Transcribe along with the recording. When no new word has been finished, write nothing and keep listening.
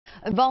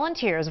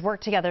Volunteers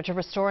worked together to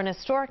restore an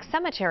historic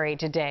cemetery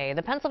today.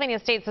 The Pennsylvania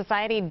State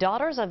Society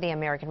Daughters of the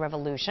American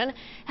Revolution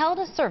held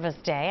a service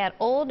day at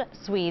Old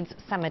Swedes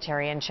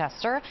Cemetery in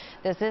Chester.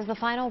 This is the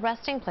final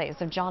resting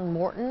place of John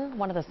Morton,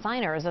 one of the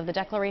signers of the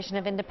Declaration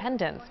of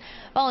Independence.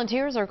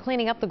 Volunteers are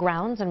cleaning up the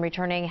grounds and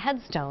returning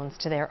headstones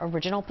to their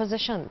original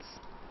positions.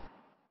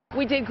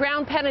 We did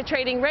ground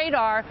penetrating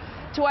radar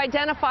to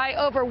identify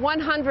over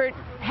 100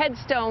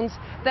 headstones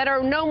that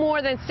are no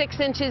more than 6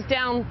 inches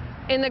down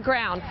in the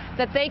ground,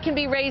 that they can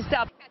be raised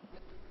up.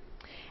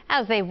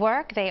 As they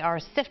work, they are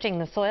sifting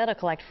the soil to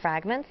collect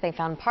fragments. They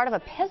found part of a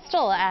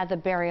pistol at the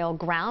burial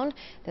ground.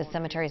 This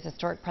cemetery's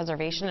historic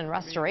preservation and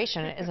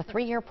restoration is a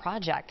 3-year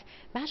project.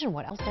 Imagine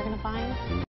what else they're going to find.